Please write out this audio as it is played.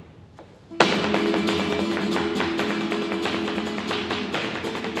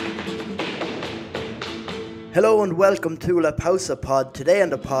Hello and welcome to La Pausa Pod. Today on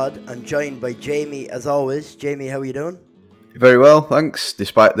the pod, I'm joined by Jamie as always. Jamie, how are you doing? Very well, thanks.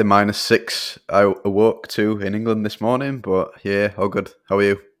 Despite the -6 I awoke to in England this morning, but yeah, all good. How are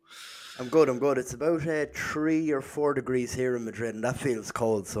you? I'm good. It's about 3 or 4 degrees here in Madrid, and that feels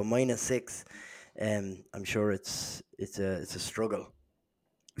cold. So -6, I'm sure it's a struggle.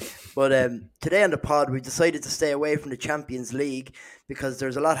 But today on the pod, we decided to stay away from the Champions League because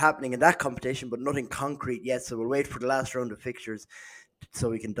there's a lot happening in that competition, but nothing concrete yet. So we'll wait for the last round of fixtures so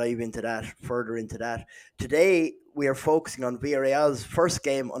we can dive into that further into that. Today we are focusing on Villarreal's first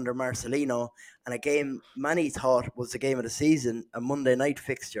game under Marcelino and a game many thought was the game of the season, a Monday night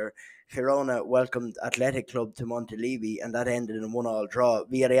fixture. Girona welcomed Athletic Club to Montilivi and that ended in a 1-all draw.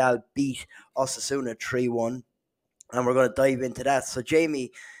 Villarreal beat Osasuna 3-1 and we're going to dive into that. So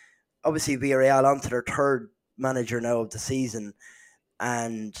Jamie, obviously Villarreal onto their third manager now of the season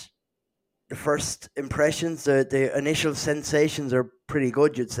and the first impressions, the initial sensations are pretty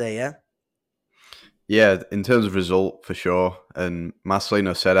good, you'd say, yeah? Yeah, in terms of result, for sure. And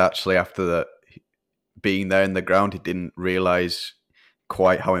Marcelino said actually after that, being there in the ground, he didn't realise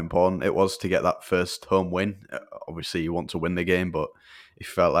quite how important it was to get that first home win. Obviously, you want to win the game, but he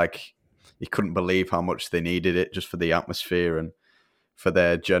felt like he couldn't believe how much they needed it just for the atmosphere and for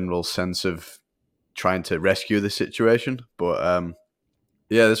their general sense of trying to rescue the situation. But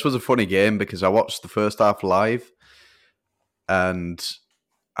yeah, this was a funny game because I watched the first half live and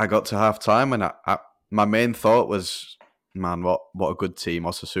I got to half time and my main thought was, man, what a good team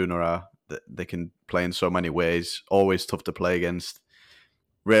Osasuna are. They can play in so many ways, always tough to play against,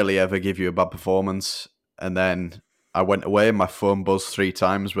 rarely ever give you a bad performance. And then I went away and my phone buzzed 3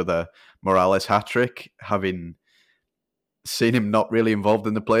 times with a Morales hat trick, having seen him not really involved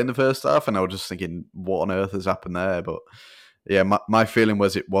in the play in the first half. And I was just thinking, what on earth has happened there? But yeah, my feeling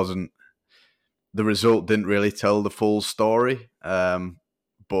was it wasn't the result didn't really tell the full story,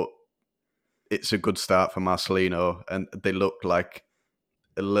 but it's a good start for Marcelino, and they look like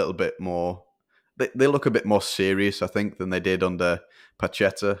a little bit more. They look a bit more serious, I think, than they did under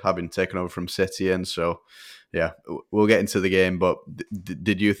Pacheta, having taken over from Setien. So, yeah, we'll get into the game. But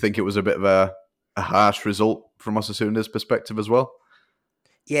did you think it was a bit of a harsh result from Osasuna's perspective as well?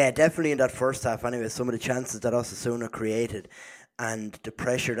 Yeah, definitely in that first half, anyway, some of the chances that Osasuna created and the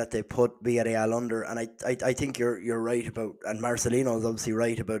pressure that they put Villarreal under. And I think you're right about, and Marcelino is obviously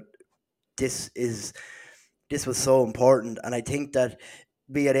right about this is this was so important. And I think that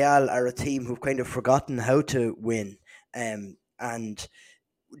Villarreal are a team who've kind of forgotten how to win. And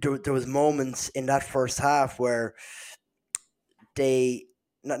there was moments in that first half where they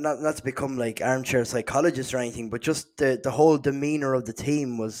not to become like armchair psychologists or anything, but just the whole demeanor of the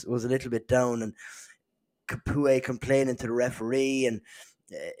team was a little bit down, and Capoue complaining to the referee, and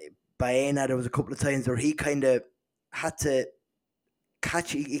Baena, there was a couple of times where he kind of had to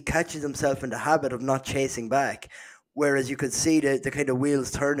he catches himself in the habit of not chasing back. Whereas you could see the kind of wheels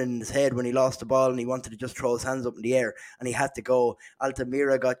turning in his head when he lost the ball and he wanted to just throw his hands up in the air and he had to go.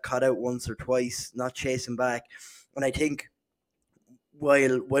 Altamira got caught out once or twice, not chasing back. And I think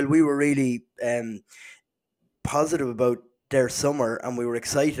while we were really positive about their summer and we were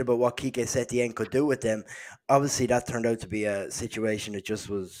excited about what Kike Setien could do with them, obviously that turned out to be a situation that just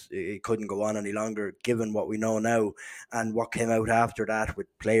was it couldn't go on any longer given what we know now and what came out after that with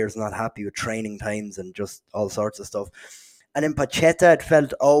players not happy with training times and just all sorts of stuff. And in Pacheta, it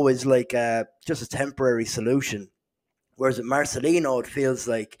felt always like just a temporary solution. Whereas with Marcelino, it feels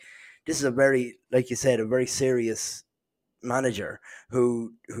like this is a very, like you said, a very serious manager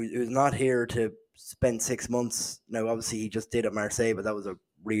who's not here to spend 6 months. Now, obviously, he just did at Marseille, but that was a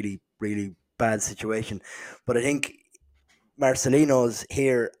really bad situation. But I think Marcelino's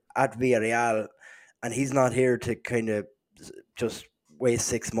here at Villarreal, and he's not here to kind of just waste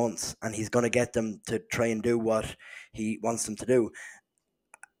 6 months, and he's going to get them to try and do what he wants them to do.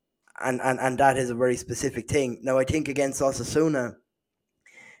 And that is a very specific thing. Now, I think against Osasuna,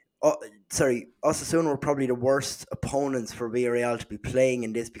 oh, sorry, Osasuna were probably the worst opponents for Villarreal to be playing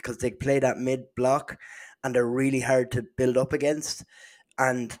in this because they play that mid block and they're really hard to build up against.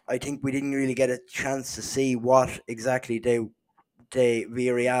 And I think we didn't really get a chance to see what exactly they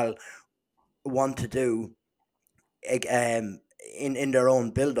Villarreal want to do in their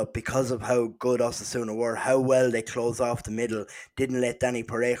own build up because of how good Osasuna were, how well they closed off the middle, didn't let Danny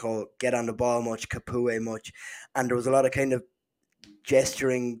Parejo get on the ball much, Capoue much, and there was a lot of kind of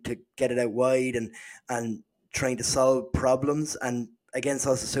gesturing to get it out wide and trying to solve problems. And against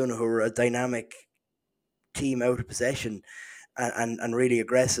Osasuna, who were a dynamic team out of possession and really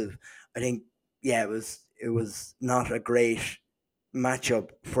aggressive, I think it was not a great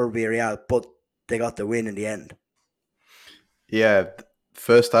matchup for Villarreal. But they got the win in the end. Yeah,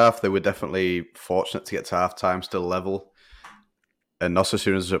 first half they were definitely fortunate to get to half time still level, and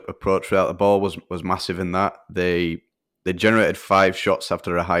Osasuna's approach without the ball was massive in that. They generated 5 shots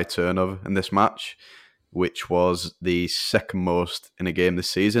after a high turnover in this match, which was the second most in a game this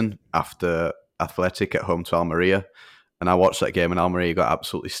season after Athletic at home to Almeria. And I watched that game and Almeria got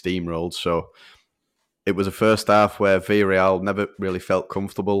absolutely steamrolled. So it was a first half where Villarreal never really felt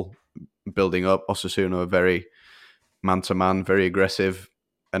comfortable building up. Osasuna were very man to man, very aggressive.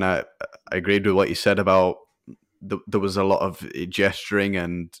 And I agreed with what you said about there was a lot of gesturing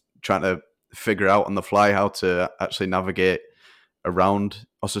and trying to figure out on the fly how to actually navigate around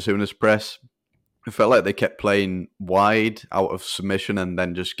Osasuna's press. It felt like they kept playing wide out of submission and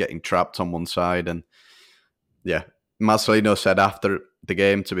then just getting trapped on one side. And yeah, Marcelino said after the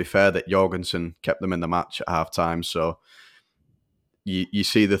game, to be fair, that Jorgensen kept them in the match at halftime. So you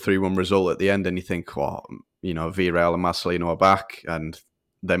see the 3-1 result at the end and you think, well, Villarreal and Marcelino are back and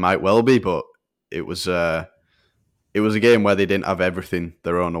they might well be, but it was a game where they didn't have everything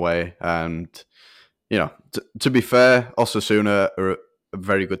their own way. And, to be fair, Osasuna are a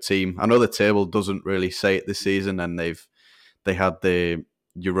very good team. I know the table doesn't really say it this season, and they had the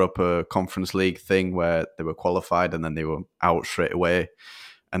Europa Conference League thing where they were qualified and then they were out straight away,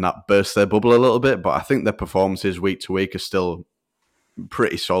 and that burst their bubble a little bit. But I think their performances week to week are still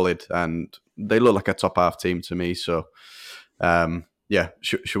pretty solid, and they look like a top half team to me. So,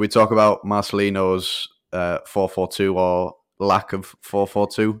 should we talk about Marcelino's 4-4-2 or lack of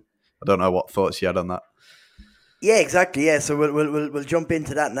 4-4-2? I don't know what thoughts you had on that. Yeah, exactly. Yeah, so we'll jump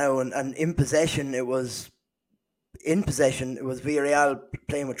into that now. And in possession it was Villarreal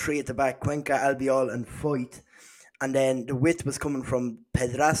playing with three at the back: Cuenca, Albiol, and Foyt. And then the width was coming from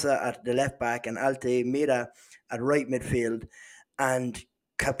Pedraza at the left back and Altamira at right midfield, and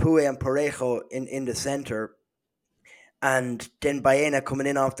Capue and Parejo in the centre, and then Baena coming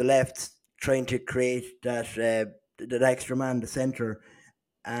in off the left, trying to create that extra man, the centre,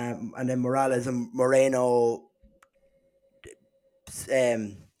 and then Morales and Moreno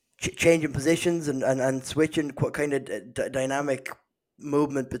um, changing positions and switching kind of dynamic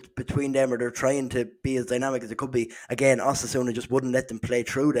movement between them, or they're trying to be as dynamic as it could be. Again, Osasuna just wouldn't let them play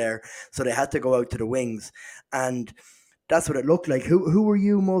through there, so they had to go out to the wings, and that's what it looked like. Who were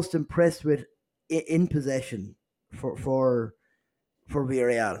you most impressed with in possession for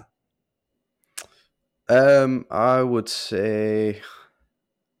Villarreal? I would say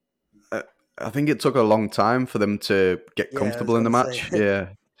I think it took a long time for them to get Yeah, I was comfortable in going the to say. match. Yeah,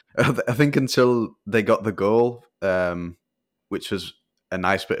 I think until they got the goal, which was a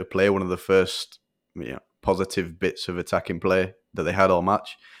nice bit of play, one of the first positive bits of attacking play that they had all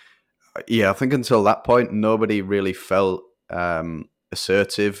match. Yeah, I think until that point, nobody really felt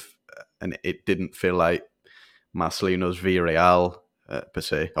assertive, and it didn't feel like Marcelino's Villarreal per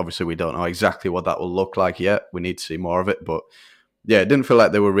se. Obviously, we don't know exactly what that will look like yet. We need to see more of it, but yeah, it didn't feel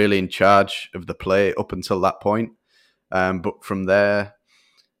like they were really in charge of the play up until that point. But from there,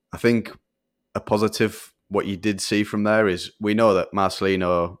 I think a positive, what you did see from there is we know that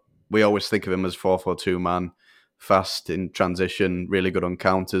Marcelino, we always think of him as 4-4-2 man, fast in transition, really good on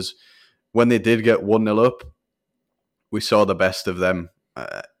counters. When they did get 1-0 up, we saw the best of them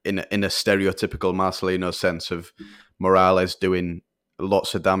in a stereotypical Marcelino sense of Morales doing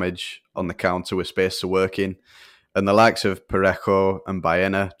lots of damage on the counter with space to work in. And the likes of Parejo and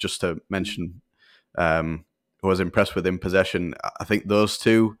Baena, just to mention, who I was impressed with in possession. I think those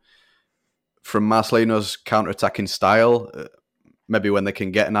two, from Marcelino's counter-attacking style, maybe when they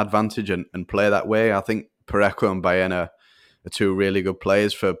can get an advantage and play that way, I think Parejo and Baena are two really good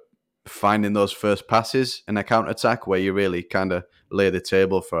players for finding those first passes in a counter-attack where you really kind of lay the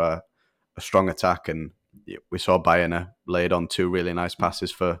table for a strong attack. And we saw Baena laid on 2 really nice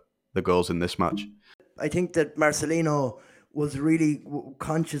passes for the goals in this match. I think that Marcelino was really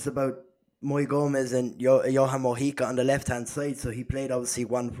conscious about Moy Gomez and Johan Mojica on the left hand side, so he played obviously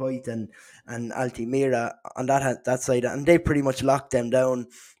one fight and Altimira on that side, and they pretty much locked them down.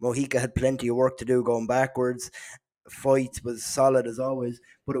 Mojica had plenty of work to do going backwards. Fight was solid as always,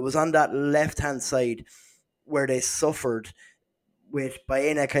 but it was on that left hand side where they suffered with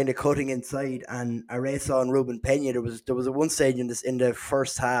Baena kind of cutting inside and Areza and Ruben Pena. There was a one stage in the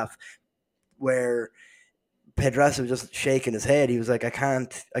first half where Pedraza was just shaking his head. He was like, I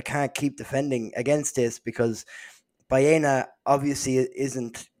can't keep defending against this because Baena obviously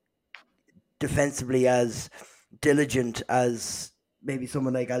isn't defensively as diligent as maybe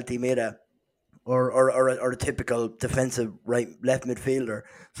someone like Altimira or a typical defensive right left midfielder.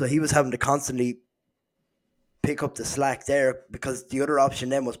 So he was having to constantly pick up the slack there, because the other option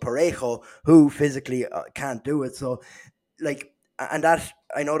then was Parejo, who physically can't do it. So like, and that,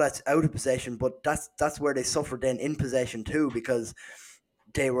 I know that's out of possession, but that's where they suffered then in possession too, because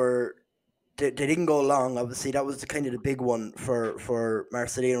they were they didn't go long. Obviously, that was the kind of the big one for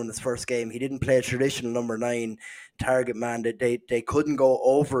Marcelino in his first game. He didn't play a traditional number 9 target man. They couldn't go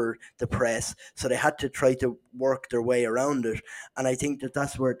over the press, so they had to try to work their way around it. And I think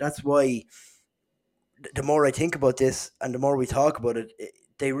that's why the more I think about this and the more we talk about it,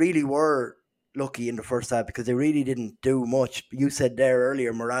 they really were lucky in the first half, because they really didn't do much. You said there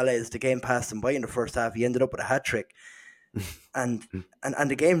earlier, Morales, the game passed him by in the first half. He ended up with a hat trick, and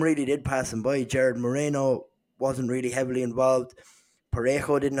the game really did pass him by. Jared Moreno wasn't really heavily involved.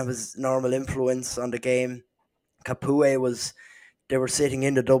 Parejo didn't have his normal influence on the game. Capoue was they were sitting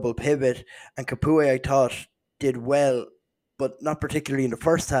in the double pivot, and Capoue, I thought, did well, but not particularly in the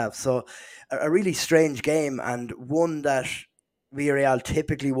first half. So a really strange game, and one that Villarreal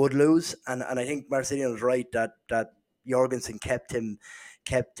typically would lose. And I think Marcelino was right that Jorgensen kept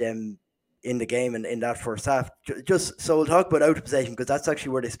them in the game in that first half. Just so we'll talk about out of possession, because that's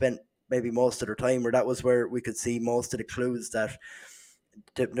actually where they spent maybe most of their time, or that was where we could see most of the clues that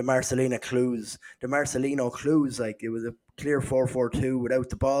the Marcelino clues, like it was a clear 4-4-2 without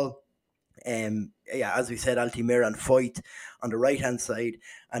the ball. Yeah, as we said, Altimira and Foyt on the right hand side,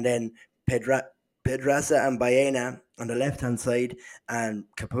 and then Pedraza and Baena on the left hand side, and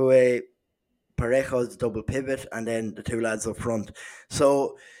Capoue, Parejo's double pivot, and then the two lads up front.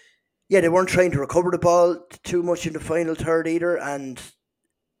 So yeah, they weren't trying to recover the ball too much in the final third either, and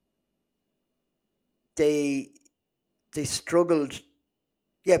they they struggled.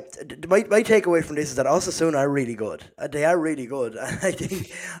 Yeah, my takeaway from this is that Osasuna are really good. They are really good. I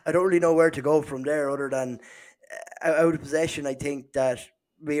think I don't really know where to go from there, other than out of possession. I think that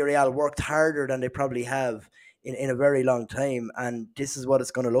Villarreal worked harder than they probably have in a very long time, and this is what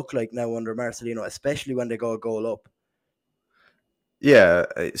it's going to look like now under Marcelino, especially when they go a goal up. Yeah,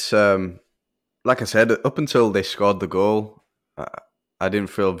 it's like I said, up until they scored the goal, I didn't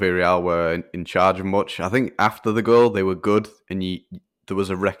feel Villarreal were in charge of much. I think after the goal, they were good, and there was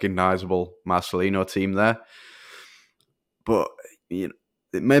a recognisable Marcelino team there. But you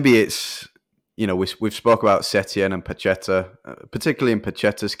know, maybe it's we've spoke about Setien and Pacheta, particularly in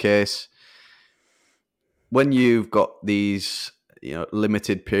Pachetta's case. When you've got these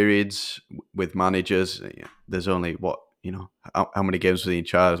limited periods with managers, there's only how many games was he in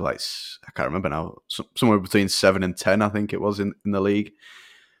charge? Like I can't remember now. Somewhere between 7 and 10, I think it was in the league.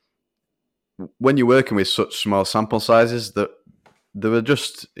 When you're working with such small sample sizes, that there are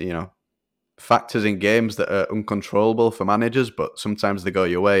just factors in games that are uncontrollable for managers, but sometimes they go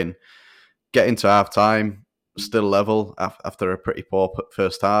your way. And getting to half time still level after a pretty poor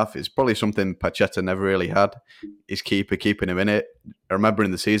first half is probably something Pacheta never really had. His keeper keeping him in it. I remember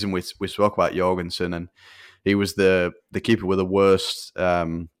in the season we spoke about Jorgensen, and he was the keeper with the worst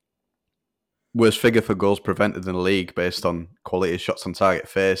figure for goals prevented in the league based on quality of shots on target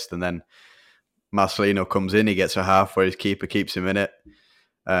faced. And then Marcelino comes in, he gets a half where his keeper keeps him in it.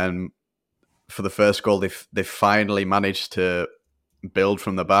 And for the first goal, they finally managed to build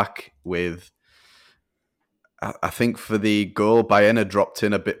from the back with. I think for the goal, Baena dropped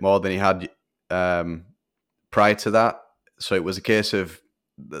in a bit more than he had prior to that. So it was a case of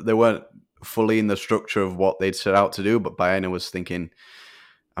they weren't fully in the structure of what they'd set out to do, but Baena was thinking,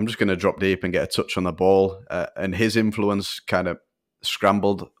 I'm just going to drop deep and get a touch on the ball. And his influence kind of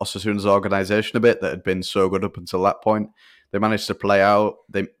scrambled Osasuna's organisation a bit that had been so good up until that point. They managed to play out.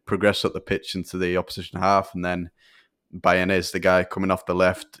 They progressed up the pitch into the opposition half, and then Bayanez, the guy coming off the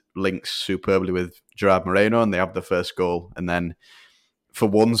left, links superbly with Gerard Moreno, and they have the first goal. And then for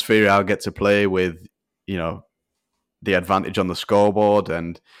once, Villarreal get to play with, the advantage on the scoreboard,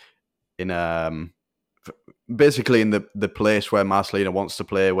 and in basically in the place where Marcelino wants to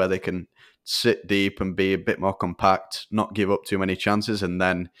play, where they can sit deep and be a bit more compact, not give up too many chances, and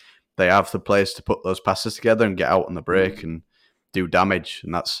then they have the place to put those passes together and get out on the break and do damage.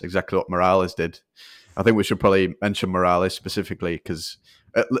 And that's exactly what Morales did. I think we should probably mention Morales specifically, because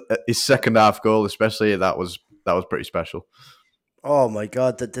his second half goal, especially, that was pretty special. Oh my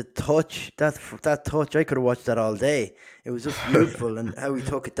God, the touch, that touch, I could have watched that all day. It was just beautiful, and how he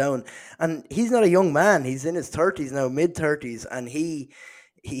took it down. And he's not a young man; he's in his 30s now, mid 30s, and he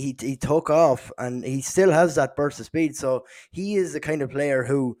took off, and he still has that burst of speed. So he is the kind of player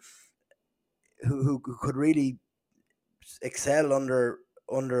who could really excel under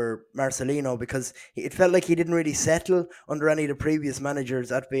Marcelino, because it felt like he didn't really settle under any of the previous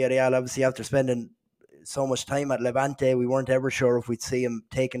managers at Villarreal. Obviously, after spending so much time at Levante. We weren't ever sure if we'd see him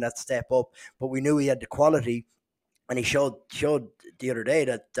taking that step up, but we knew he had the quality, and he showed the other day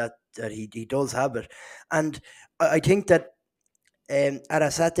that he does have it. And I think that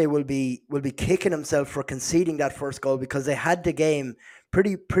Arasate will be kicking himself for conceding that first goal, because they had the game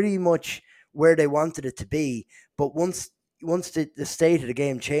pretty much where they wanted it to be. But once the state of the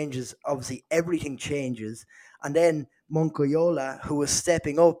game changes, obviously everything changes. And then Moncoyola, who was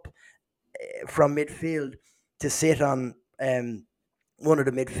stepping up from midfield to sit on one of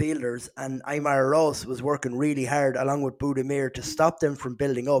the midfielders, and Aymar Ross was working really hard along with Budimir to stop them from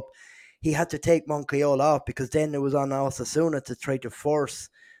building up. He had to take Moncayola off, because then it was on Osasuna to try to force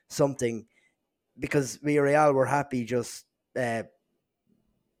something, because Villarreal were happy just uh,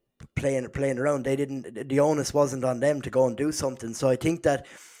 playing around. They didn't. The onus wasn't on them to go and do something. So I think that,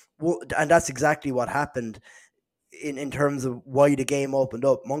 and that's exactly what happened in terms of why the game opened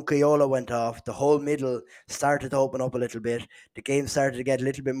up. Moncayola went off. The whole middle started to open up a little bit. The game started to get a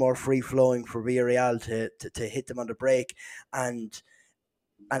little bit more free flowing for Villarreal to hit them on the break, and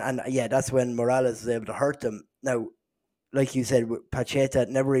and yeah, that's when Morales was able to hurt them. Now, like you said, Pacheta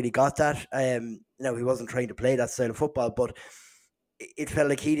never really got that. No, he wasn't trying to play that style of football, but it felt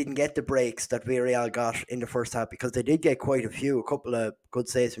like he didn't get the breaks that Villarreal got in the first half, because they did get quite a few, a couple of good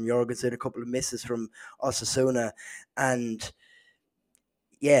saves from Jorgensen, a couple of misses from Osasuna, and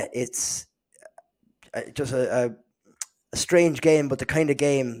yeah, it's just a strange game, but the kind of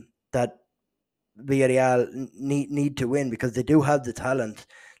game that Villarreal need to win, because they do have the talent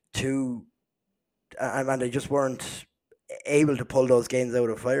to, and they just weren't able to pull those games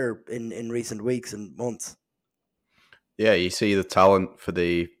out of fire in recent weeks and months. Yeah, you see the talent for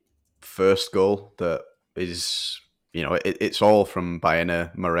the first goal that is, it's all from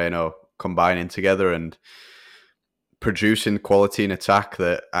Baena Moreno combining together and producing quality in attack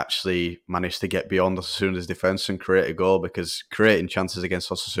that actually managed to get beyond Osasuna's defence and create a goal, because creating chances against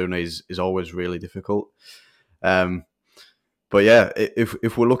Osasuna is always really difficult. Um, but yeah,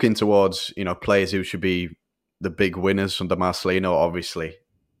 if we're looking towards players who should be the big winners under Marcelino, obviously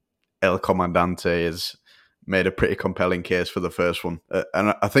El Comandante has made a pretty compelling case for the first one.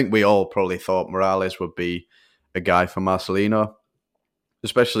 And I think we all probably thought Morales would be a guy for Marcelino,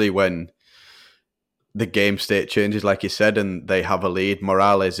 especially when the game state changes, like you said, and they have a lead.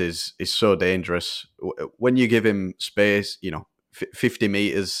 Morales is so dangerous. When you give him space, 50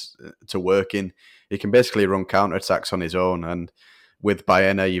 meters to work in, he can basically run counter attacks on his own. And with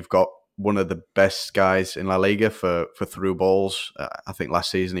Baena, you've got one of the best guys in La Liga for through balls. I think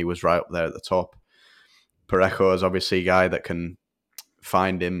last season he was right up there at the top. Parejo is obviously a guy that can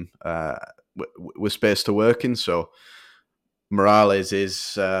find him with space to work in. So Morales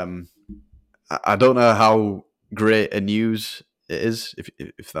is. I don't know how great a news it is,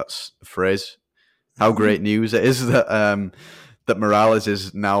 if that's a phrase. How great news it is that Morales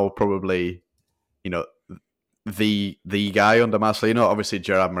is now probably the guy under Marcelino. Obviously,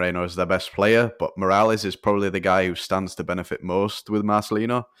 Gerard Moreno is their best player, but Morales is probably the guy who stands to benefit most with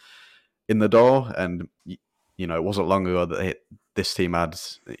Marcelino in the door. And it wasn't long ago that this team had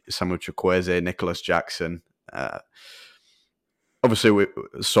Samuel Chukwueze, Nicholas Jackson. Obviously,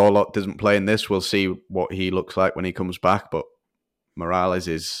 Sorloth doesn't play in this. We'll see what he looks like when he comes back. But Morales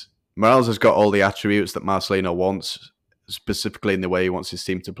has got all the attributes that Marcelino wants, specifically in the way he wants his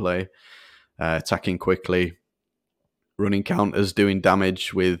team to play, attacking quickly, running counters, doing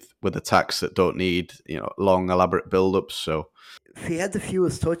damage with attacks that don't need long elaborate build-ups. So He had the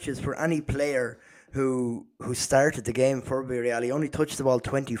fewest touches for any player who started the game for Villarreal. He only touched the ball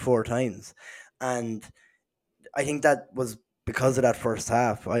 24 times, and I think that was because of that first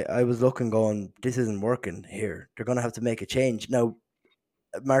half. I was looking, going, this isn't working here. They're going to have to make a change now.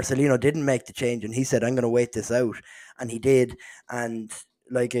 Marcelino didn't make the change, and he said, "I'm going to wait this out," and he did. And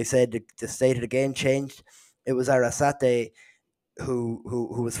like I said, the state of the game changed. It was Arasate who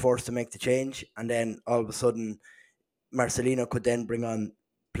was forced to make the change, and then all of a sudden Marcelino could then bring on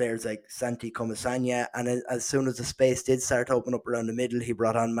players like Santi Comasagna, and as soon as the space did start to open up around the middle, he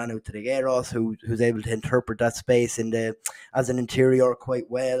brought on Manu Trigueros, who's able to interpret that space as an interior quite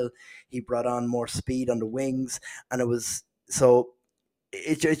well. He brought on more speed on the wings, and it was so.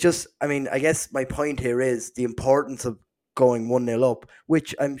 It just, I mean, I guess my point here is the importance of going 1-0 up,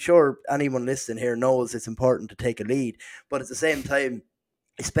 which I'm sure anyone listening here knows it's important to take a lead, but at the same time,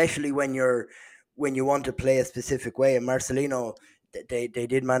 especially when you want to play a specific way. And Marcelino, they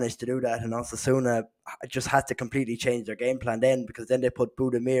did manage to do that, and Osasuna just had to completely change their game plan then, because then they put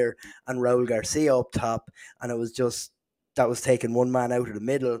Budimir and Raul Garcia up top, and it was just that was taking one man out of the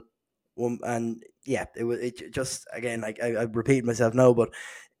middle. And it just again, like I repeat myself now, but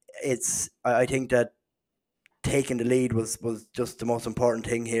I think that taking the lead was just the most important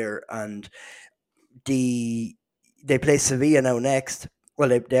thing here. And the they play Sevilla now next. Well,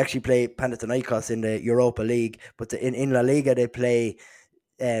 they actually play Panathinaikos in the Europa League, but in La Liga they play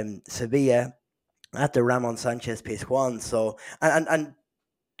Sevilla at the Ramon Sanchez Pizjuan. So and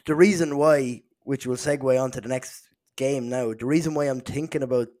the reason why, which will segue on to the next game now, the reason why I'm thinking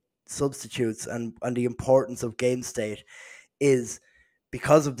about substitutes and the importance of game state is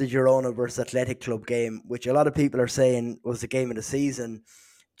because of the Girona versus Athletic Club game, which a lot of people are saying was the game of the season.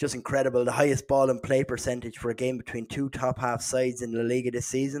 Just incredible. The highest ball and play percentage for a game between two top half sides in La Liga this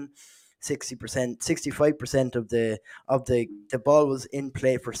season. 60%, 65% of the ball was in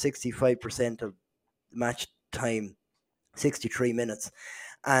play for 65% of match time, 63 minutes.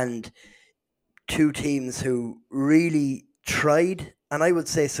 And two teams who really tried and I would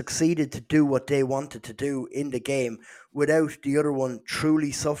say succeeded to do what they wanted to do in the game without the other one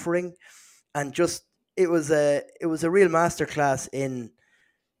truly suffering. And just it was a real masterclass in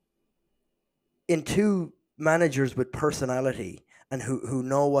two managers with personality and who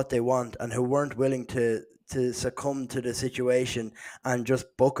know what they want and who weren't willing to succumb to the situation and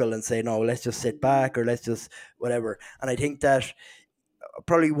just buckle and say no, let's just sit back or let's just whatever. And I think that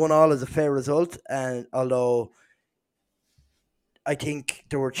probably 1-1 is a fair result, and although I think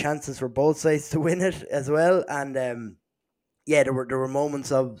there were chances for both sides to win it as well, and yeah, there were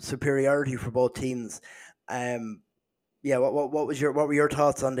moments of superiority for both teams. Um, yeah, what were your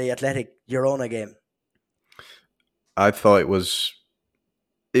thoughts on the Athletic Girona game? I thought it was,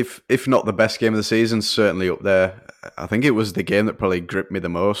 if not the best game of the season, certainly up there. I think it was the game that probably gripped me the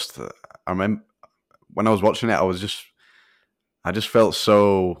most. I remember when I was watching it, I just felt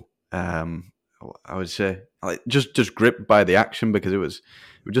so, I would say, like just gripped by the action, because it was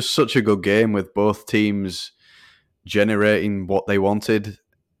just such a good game with both teams generating what they wanted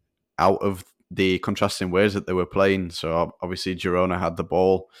out of the contrasting ways that they were playing. So obviously Girona had the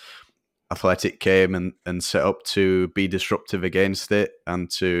ball. Athletic came and set up to be disruptive against it and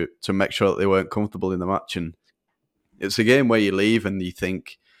to make sure that they weren't comfortable in the match. And it's a game where you leave and you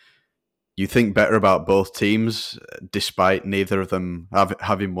think better about both teams, despite neither of them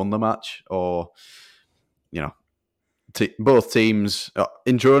having won the match. Or, you know, both teams,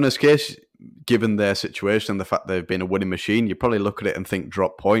 in Girona's case, given their situation and the fact they've been a winning machine, you probably look at it and think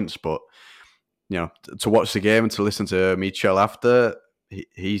drop points. But, to watch the game and to listen to Míchel after,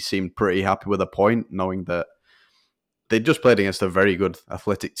 he seemed pretty happy with a point, knowing that they just played against a very good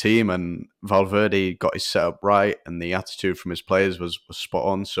athletic team, and Valverde got his setup right, and the attitude from his players was spot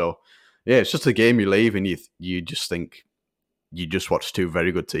on. So, yeah, it's just a game you leave and you just think you just watched two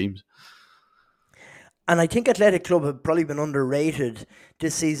very good teams. And I think Athletic Club have probably been underrated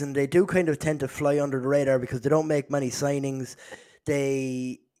this season. They do kind of tend to fly under the radar because they don't make many signings.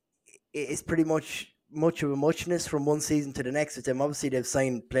 They it's pretty much of a muchness from one season to the next with them. Obviously, they've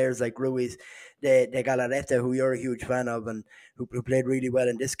signed players like Ruiz, de Galareta, who you're a huge fan of and who played really well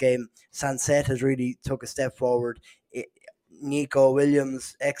in this game. Sanset has really took a step forward. Nico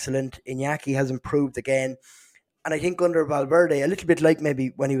Williams, excellent. Iñaki has improved again. And I think under Valverde, a little bit like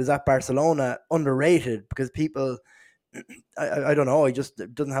maybe when he was at Barcelona, underrated because people, I don't know, he just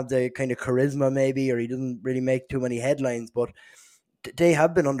doesn't have the kind of charisma maybe, or he doesn't really make too many headlines. But they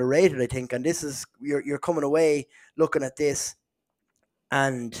have been underrated, I think. And this is you're coming away looking at this,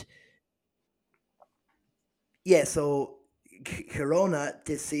 and yeah, so Girona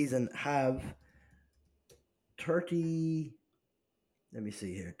this season have 30. Let me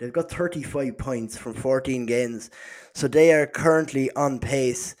see here. They've got 35 points from 14 games. So they are currently on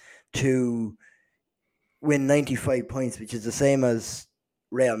pace to win 95 points, which is the same as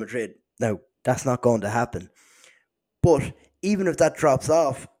Real Madrid. Now, that's not going to happen. But even if that drops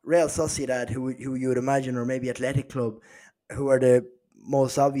off, Real Sociedad, who you would imagine, or maybe Athletic Club, who are the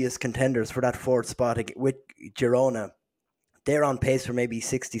most obvious contenders for that fourth spot with Girona, they're on pace for maybe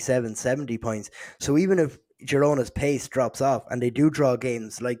 67, 70 points. So even if Girona's pace drops off, and they do draw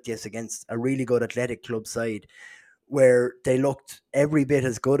games like this against a really good Athletic Club side, where they looked every bit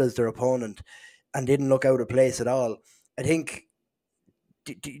as good as their opponent and didn't look out of place at all, I think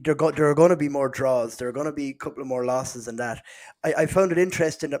there are going to be more draws. There are going to be a couple of more losses than that. I found it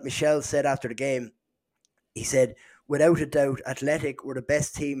interesting that Michel said after the game, he said, without a doubt, Athletic were the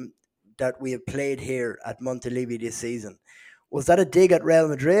best team that we have played here at Montilivi this season. Was that a dig at Real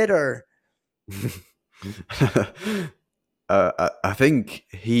Madrid or? I think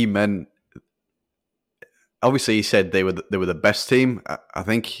he meant. Obviously, he said they were the best team. I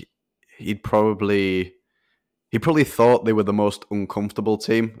think he'd probably he probably thought they were the most uncomfortable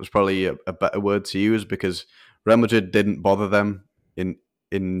team. Was probably a better word to use, because Real Madrid didn't bother them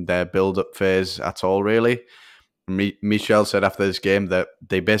in their build up phase at all, really. Míchel said after this game that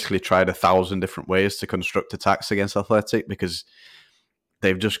they basically tried 1,000 different ways to construct attacks against Athletic because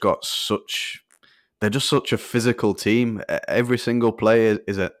they've just got such. They're just such a physical team. Every single player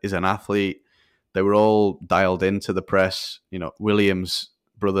is an athlete. They were all dialed into the press. You know, Williams,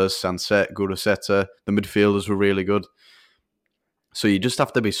 brothers, Sanset, Guruseta, the midfielders were really good. So you just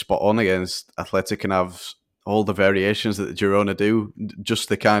have to be spot on against Athletic and have all the variations that the Girona do just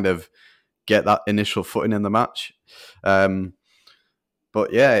to kind of get that initial footing in the match.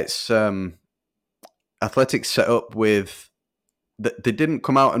 But yeah, it's Athletic set up with. They didn't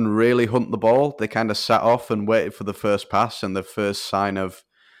come out and really hunt the ball. They kind of sat off and waited for the first pass and the first sign of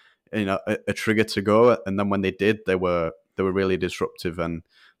a trigger to go. And then when they did, they were really disruptive. And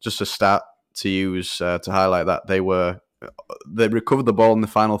just a stat to use to highlight that they recovered the ball in the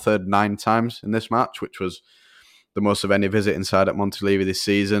final third 9 times in this match, which was the most of any visit inside at Montilivi this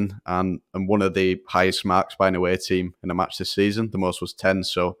season, and one of the highest marks by an away team in a match this season. The most was 10.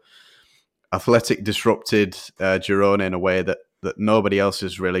 So Athletic disrupted Girona in a way that nobody else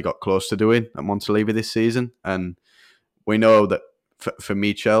has really got close to doing at Montilivi this season. And we know that for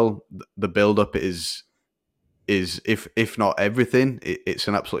Míchel, the build-up is if not everything, it's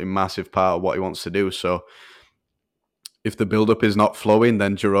an absolutely massive part of what he wants to do. So if the build-up is not flowing,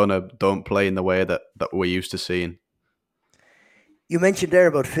 then Girona don't play in the way that we're used to seeing. You mentioned there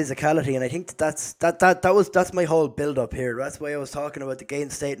about physicality, and I think that's my whole build up here. That's why I was talking about the Gain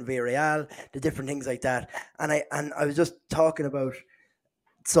State and Villarreal, the different things like that, and I was just talking about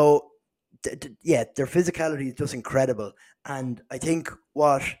yeah, their physicality is just incredible, and I think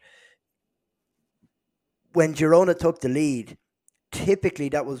when Girona took the lead, typically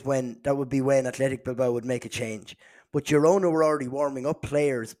that would be when Athletic Bilbao would make a change, but Girona were already warming up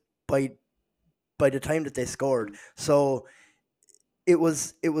players by the time that they scored, so it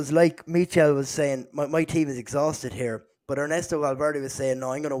was like Míchel was saying, my team is exhausted here. But Ernesto Valverde was saying,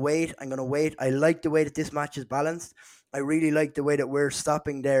 no, I'm going to wait. I like the way that this match is balanced. I really like the way that we're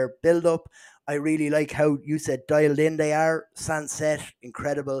stopping their build-up. I really like how you said dialed in they are. Sunset,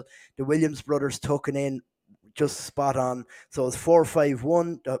 incredible. The Williams brothers tucking in, just spot on. So it's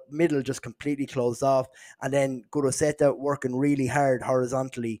 4-5-1. The middle just completely closed off. And then Guruseta working really hard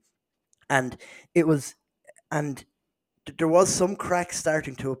horizontally. And it was... And there was some cracks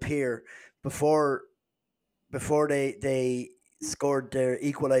starting to appear before they scored their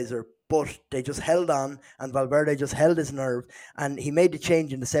equalizer, but they just held on, and Valverde just held his nerve, and he made the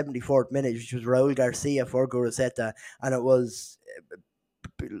change in the 74th minute, which was Raul Garcia for Guruseta, and it was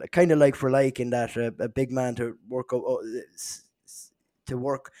kind of like for like in that a big man to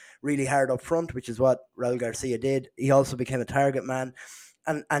work really hard up front, which is what Raul Garcia did. He also became a target man,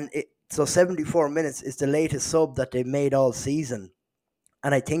 so 74 minutes is the latest sub that they've made all season.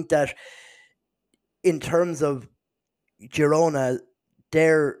 And I think that in terms of Girona,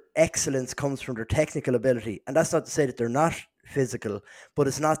 their excellence comes from their technical ability. And that's not to say that they're not physical, but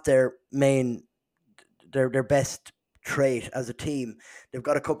it's not their best trait as a team. They've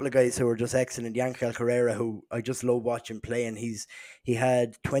got a couple of guys who are just excellent. Yankel Carrera, who I just love watching play, and he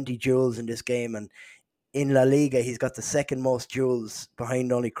had 20 duels in this game, and in La Liga, he's got the second most duels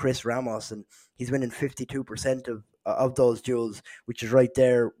behind only Chris Ramos, and he's winning 52% of those duels, which is right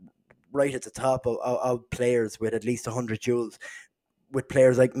there, right at the top of players with at least 100 duels, with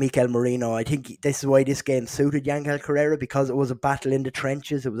players like Mikel Merino. I think this is why this game suited Yankel Carrera, because it was a battle in the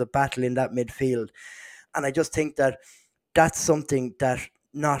trenches, it was a battle in that midfield. And I just think that that's something that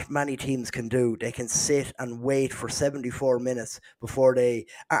not many teams can do. They can sit and wait for 74 minutes before they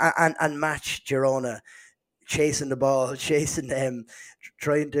and match Girona, chasing the ball, chasing them,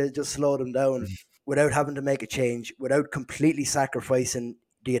 trying to just slow them down without having to make a change, without completely sacrificing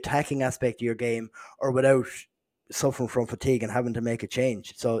the attacking aspect of your game, or without suffering from fatigue and having to make a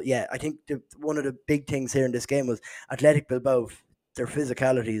change. So yeah, I think one of the big things here in this game was Athletic Bilbao. Their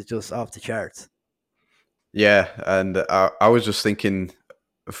physicality is just off the charts. Yeah, and I was just thinking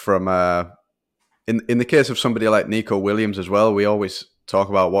from in the case of somebody like Nico Williams as well, we always talk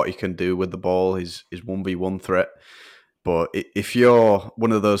about what he can do with the ball, his 1v1 threat. But if you're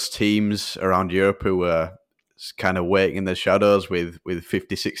one of those teams around Europe who are kind of waiting in the shadows with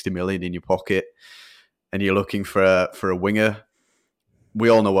 50, 60 million in your pocket, and you're looking for a winger, we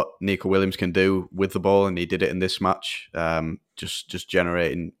all know what Nico Williams can do with the ball, and he did it in this match, just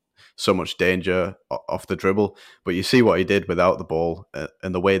generating so much danger off the dribble. But you see what he did without the ball,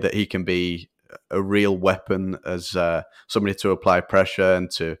 and the way that he can be a real weapon as somebody to apply pressure and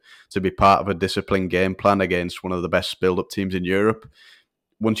to be part of a disciplined game plan against one of the best build-up teams in Europe.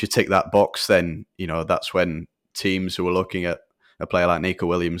 Once you tick that box, then that's when teams who are looking at a player like Nico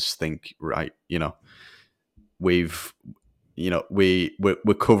Williams think, right, we're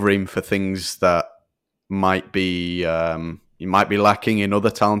covering for things that might be lacking in other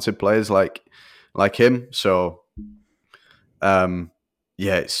talented players like him. So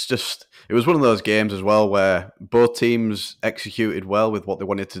yeah, it was one of those games as well where both teams executed well with what they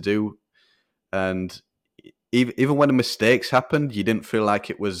wanted to do, and even when the mistakes happened, you didn't feel like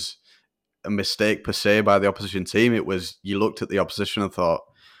it was a mistake per se by the opposition team. It was, you looked at the opposition and thought,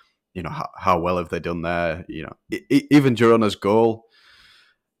 how well have they done there? Even Girona's goal,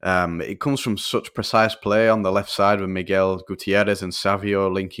 it comes from such precise play on the left side with Miguel Gutierrez and Savio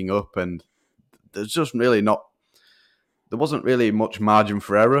linking up, and there's just really not. There wasn't really much margin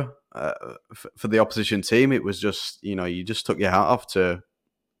for error for the opposition team. It was just, you just took your hat off to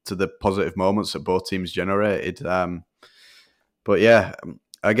the positive moments that both teams generated. But yeah,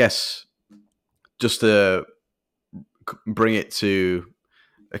 I guess just to bring it to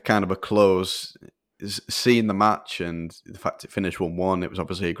a kind of a close, seeing the match and the fact it finished 1-1, it was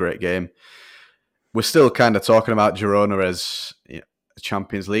obviously a great game. We're still kind of talking about Girona as a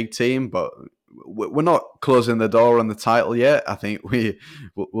Champions League team, but we're not closing the door on the title yet. I think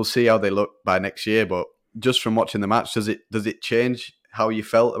we'll see how they look by next year. But just from watching the match, does it change how you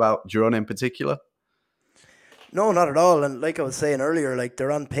felt about Girona in particular? No, not at all. And like I was saying earlier, like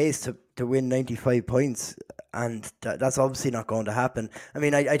they're on pace to win 95 points, and that's obviously not going to happen. I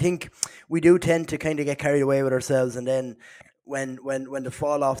mean, I think we do tend to kind of get carried away with ourselves, and then when the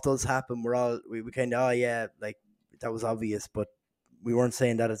fall off does happen, we kind of, oh yeah, like that was obvious, but we weren't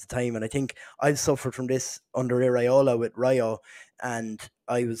saying that at the time. And I think I've suffered from this under Iraola with Rayo, and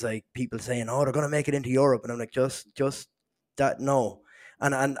I was like, people saying, oh, they're going to make it into Europe, and I'm like, just that, no.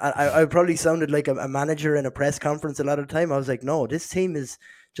 And I probably sounded like a manager in a press conference a lot of the time. I was like, no, this team is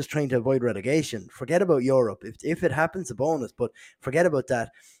just trying to avoid relegation. Forget about Europe. If it happens, a bonus, but forget about that.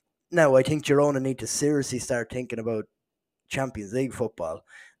 Now, I think Girona need to seriously start thinking about Champions League football,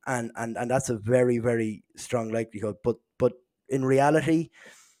 and that's a very, very strong likelihood. But in reality,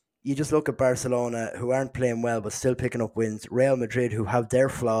 you just look at Barcelona, who aren't playing well but still picking up wins. Real Madrid, who have their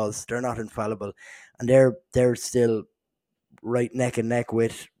flaws, they're not infallible, and they're still right neck and neck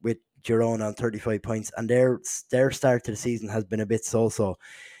with Girona on 35 points, and their start to the season has been a bit so.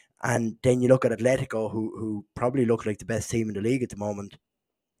 And then you look at Atletico, who probably look like the best team in the league at the moment,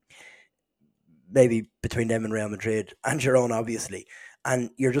 maybe between them and Real Madrid and Girona, obviously. And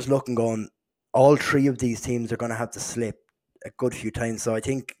you're just looking, going, all three of these teams are going to have to slip a good few times. So I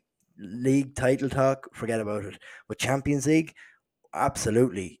think league title talk, forget about it. But Champions League,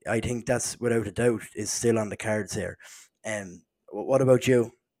 absolutely. I think that's without a doubt is still on the cards here. What about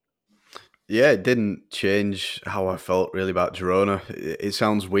you? Yeah, it didn't change how I felt really about Girona. It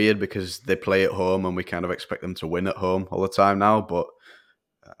sounds weird because they play at home and we kind of expect them to win at home all the time now. But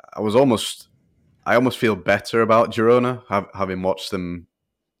I was almost, I almost feel better about Girona having watched them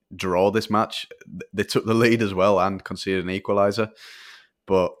draw this match. They took the lead as well and conceded an equaliser.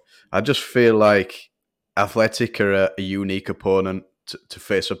 But I just feel like Athletic are a unique opponent to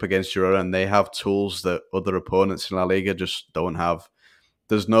face up against Girona, and they have tools that other opponents in La Liga just don't have.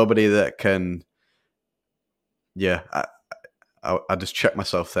 There's nobody that can. Yeah, I just checked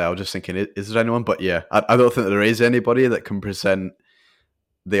myself there. I was just thinking, is there anyone? But yeah, I don't think there is anybody that can present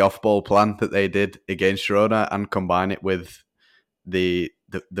the off-ball plan that they did against Girona and combine it with the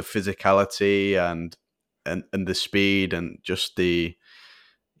physicality and the speed and just you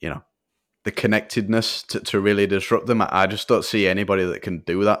know the connectedness to really disrupt them. I just don't see anybody that can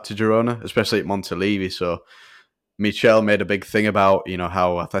do that to Girona, especially at Montelivi. So Míchel made a big thing about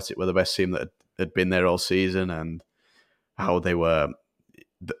how Athletic were the best team that had been there all season and how they were.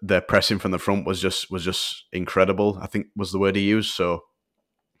 Their pressing from the front was just incredible, I think was the word he used. So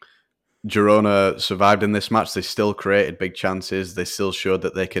Girona survived in this match. They still created big chances. They still showed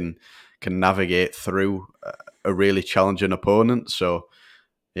that they can navigate through a really challenging opponent. So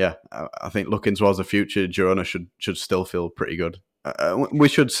yeah, I think looking towards the future, Girona should still feel pretty good. We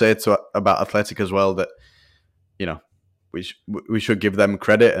should say about Athletic as well that you know we should give them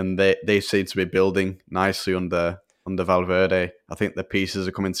credit, and they seem to be building nicely under Valverde. I think the pieces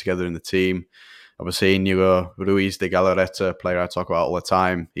are coming together in the team. Obviously, Inigo Ruiz de Galarreta, player I talk about all the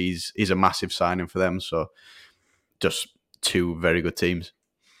time, he's a massive signing for them. So just two very good teams.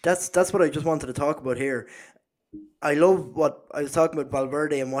 That's what I just wanted to talk about here. I love what I was talking about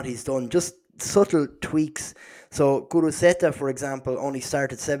Valverde and what he's done. Just subtle tweaks. So Guruseta, for example, only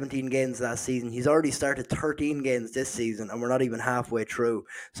started 17 games last season. He's already started 13 games this season, and we're not even halfway through.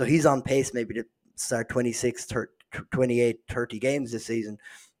 So he's on pace maybe to start 26, 30, 28, 30 games this season.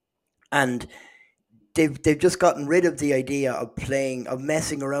 And they've just gotten rid of the idea of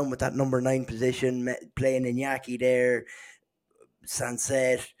messing around with that number 9 position, playing Iñaki there,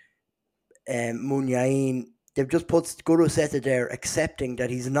 Sanset, Munyain. They've just put Guruseta there, accepting that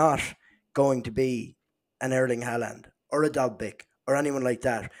he's not going to be an Erling Haaland or a Dobbik or anyone like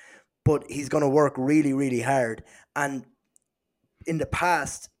that, but he's going to work really, really hard. And in the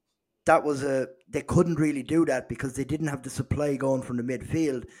past, they couldn't really do that because they didn't have the supply going from the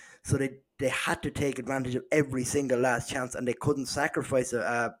midfield, so they had to take advantage of every single last chance, and they couldn't sacrifice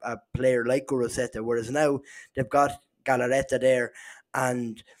a player like Guruseta. Whereas now they've got Galarreta there,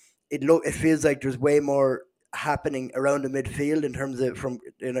 and it feels like there's way more happening around the midfield in terms of from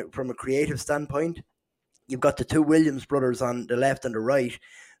a creative standpoint. You've got the two Williams brothers on the left and the right,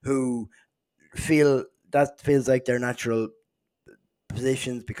 who feels like their natural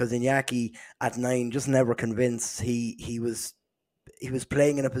positions, because Iñaki at 9 just never convinced. He was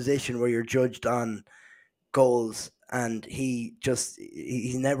playing in a position where you're judged on goals, and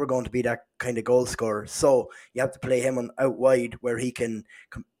he's never going to be that kind of goal scorer. So you have to play him on out wide where he can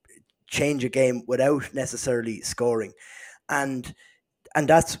change a game without necessarily scoring. And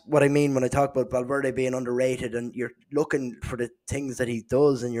that's what I mean when I talk about Valverde being underrated, and you're looking for the things that he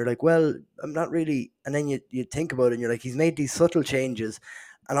does, and you're like, well, I'm not really. And then you think about it, and you're like, he's made these subtle changes,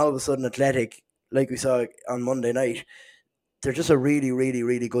 and all of a sudden, Athletic, like we saw on Monday night, they're just a really, really,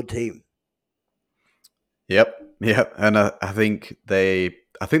 really good team. Yep, and I think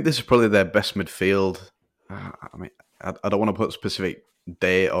I think this is probably their best midfield. I mean, I don't want to put a specific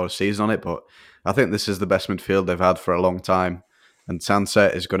day or season on it, but I think this is the best midfield they've had for a long time. And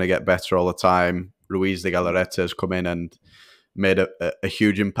Sanset is going to get better all the time. Ruiz de Galarreta has come in and made a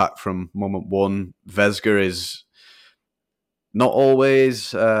huge impact from moment one. Vesga is not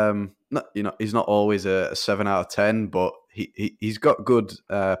always, he's not always a 7 out of 10, but he's got good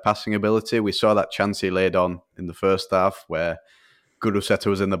passing ability. We saw that chance he laid on in the first half where Guruseta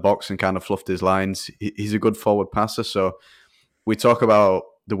was in the box and kind of fluffed his lines. He's a good forward passer. So we talk about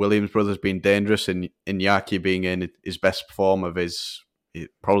the Williams brothers being dangerous and Iñaki being in his best form of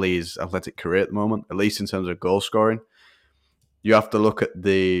probably his athletic career at the moment, at least in terms of goal scoring. You have to look at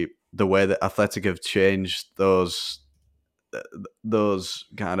the way that Athletic have changed those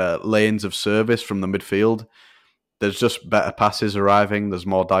kind of lanes of service from the midfield. There's just better passes arriving. There's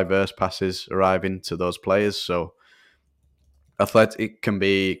more diverse passes arriving to those players. So Athletic can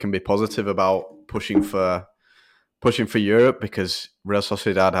be positive about pushing for Europe because Real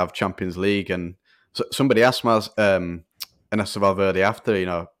Sociedad have Champions League. And so somebody asked Ernesto Valverde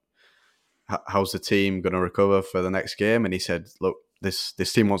after, how's the team going to recover for the next game? And he said, look, this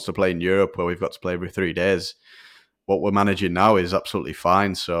team wants to play in Europe where we've got to play every 3 days. What we're managing now is absolutely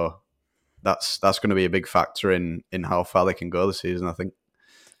fine. So that's going to be a big factor in how far they can go this season, I think.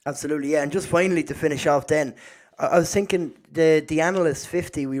 Absolutely, yeah. And just finally to finish off, then I was thinking the analyst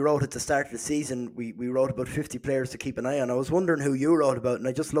 50 we wrote at the start of the season. We wrote about 50 players to keep an eye on. I was wondering who you wrote about, and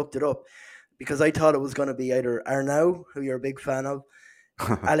I just looked it up because I thought it was going to be either Arnau, who you're a big fan of,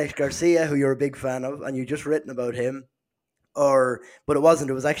 Alex Garcia, who you're a big fan of, and you just written about him, but it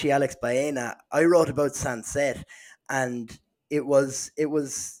wasn't. It was actually Alex Baena. I wrote about Sanset, and it was.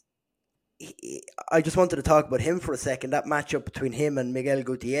 I just wanted to talk about him for a second. That matchup between him and Miguel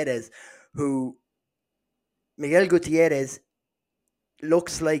Gutierrez, who Miguel Gutierrez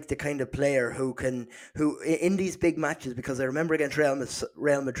looks like the kind of player who in these big matches, because I remember against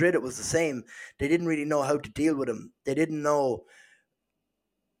Real Madrid it was the same. They didn't really know how to deal with him. They didn't know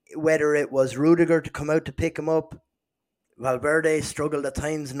whether it was Rudiger to come out to pick him up. Valverde struggled at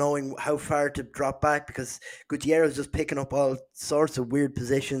times knowing how far to drop back because Gutierrez was just picking up all sorts of weird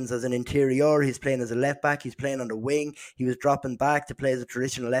positions as an interior. He's playing as a left back. He's playing on the wing. He was dropping back to play as a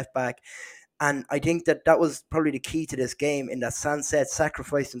traditional left back. And I think that was probably the key to this game, in that Sanset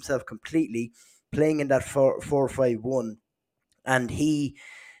sacrificed himself completely playing in that 4-5-1, and he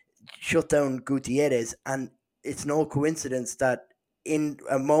shut down Gutierrez. And it's no coincidence that in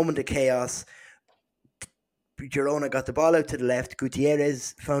a moment of chaos, Girona got the ball out to the left.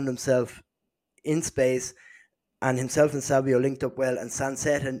 Gutierrez found himself in space, and himself and Savio linked up well. And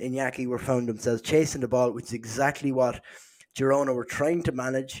Sanset and Iñaki were found themselves chasing the ball, which is exactly what Girona were trying to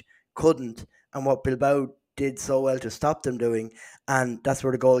manage, couldn't, and what Bilbao did so well to stop them doing. And that's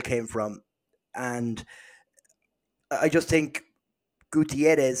where the goal came from. And I just think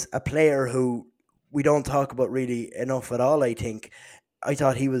Gutierrez, a player who we don't talk about really enough at all, I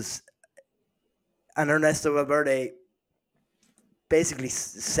thought he was. And Ernesto Valverde basically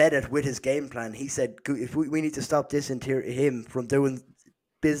said it with his game plan. He said, if we need to stop him from doing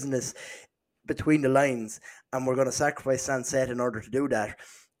business between the lines, and we're going to sacrifice Sanset in order to do that.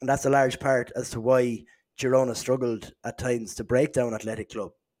 and that's a large part as to why Girona struggled at times to break down Athletic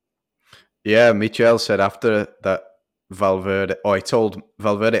Club. Yeah, Míchel said after that Valverde, or he told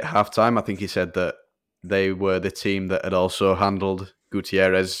Valverde at halftime, I think he said that they were the team that had also handled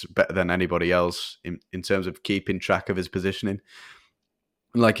Gutierrez better than anybody else in terms of keeping track of his positioning.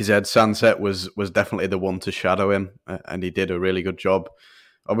 Like he said, Sunset was definitely the one to shadow him, and he did a really good job.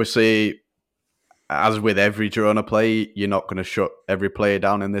 Obviously, as with every Girona play, you're not going to shut every player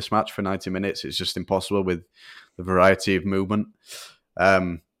down in this match for 90 minutes. It's just impossible with the variety of movement.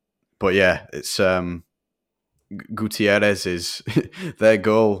 But yeah, it's Gutierrez is their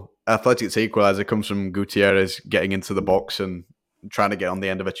goal. Athletic's equaliser comes from Gutierrez getting into the box and trying to get on the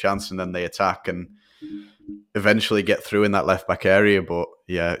end of a chance, and then they attack and eventually get through in that left back area. But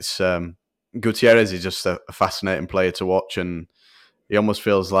yeah, it's Gutierrez is just a fascinating player to watch, and he almost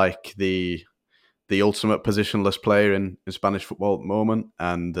feels like the ultimate positionless player in Spanish football at the moment.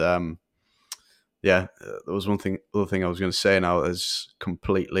 And yeah, there was other thing I was going to say now is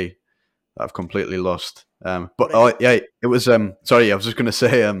completely I've completely lost. But But oh yeah, it was. Sorry, I was just going to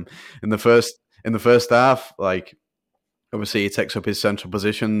say. In the first half, like obviously he takes up his central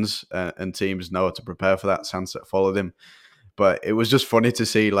positions, and teams know how to prepare for that. Sunset followed him, but it was just funny to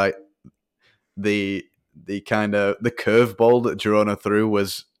see like the kind of the curveball that Girona threw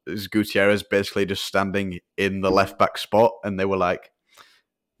was Gutierrez basically just standing in the left back spot, and they were like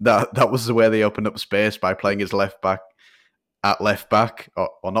that was the way they opened up space by playing his left back at left back,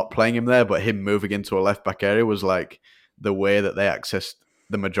 or not playing him there, but him moving into a left back area was like the way that they accessed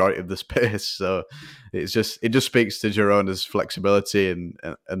the majority of the space. So it just speaks to Girona's flexibility and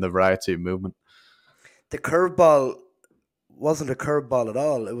the variety of movement. the curveball wasn't a curveball at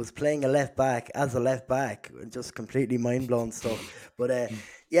all. It was playing a left back as a left back, just completely mind blowing stuff. But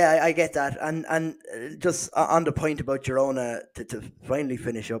yeah, I get that. And just on the point about Girona, to finally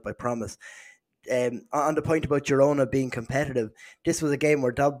finish up, I promise. On the point about Girona being competitive, this was a game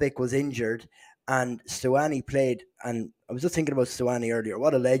where Dobbik was injured and Stuani played. And I was just thinking about Stuani earlier.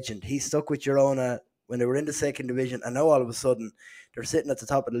 What a legend. He stuck with Girona when they were in the second division. And now all of a sudden they're sitting at the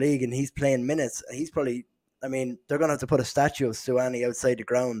top of the league and he's playing minutes. He's probably, I mean, they're going to have to put a statue of Stuani outside the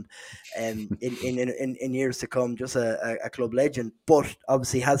ground in years to come. Just a club legend, but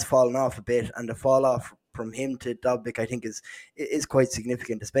obviously has fallen off a bit. And the fall off from him to Dobbik, I think, is quite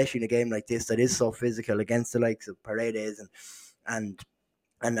significant, especially in a game like this that is so physical against the likes of Paredes and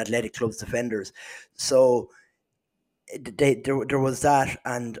and Athletic Club's defenders. So there was that,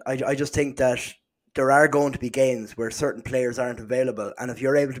 and I just think that there are going to be games where certain players aren't available, and if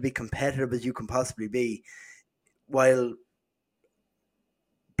you're able to be competitive as you can possibly be while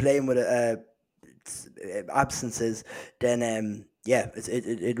playing with absences, then yeah,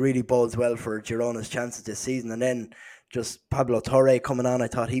 it really bodes well for Girona's chances this season. And then just Pablo Torre coming on, I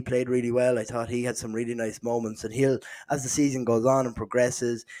thought he played really well. I thought he had some really nice moments, and he'll, as the season goes on and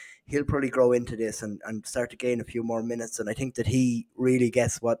progresses, he'll probably grow into this and start to gain a few more minutes. And I think that he really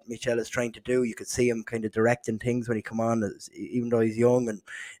gets what Míchel is trying to do. You could see him kind of directing things when he come on, even though he's young and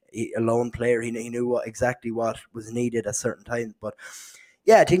a lone player, he knew exactly what was needed at certain times. But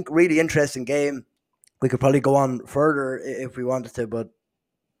yeah, I think really interesting game. We could probably go on further if we wanted to, but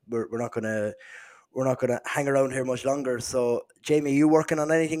we're not gonna hang around here much longer. So, Jamie, you working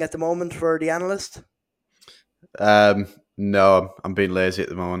on anything at the moment for the analyst? No, I'm being lazy at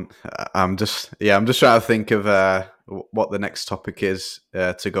the moment. I'm just trying to think of what the next topic is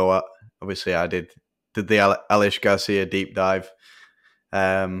to go at. Obviously, I did the Alish Garcia deep dive,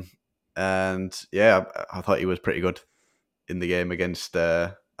 um, and yeah, I thought he was pretty good in the game against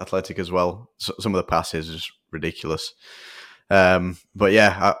Athletic as well. Some of the passes is ridiculous. But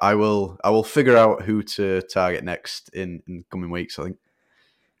yeah, I will figure out who to target next in coming weeks, I think.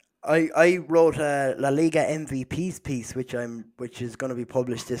 I wrote a La Liga MVPs piece, which is going to be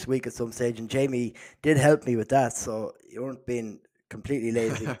published this week at some stage, and Jamie did help me with that, so you weren't being completely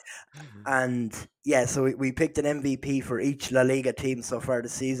lazy. And yeah, so we picked an MVP for each La Liga team so far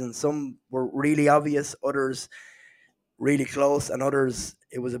this season. Some were really obvious, others really close, and others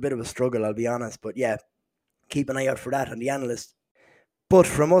it was a bit of a struggle, I'll be honest. But yeah, keep an eye out for that on the analyst. But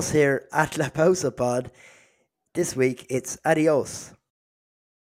from us here at La Pausa Pod, this week it's adios.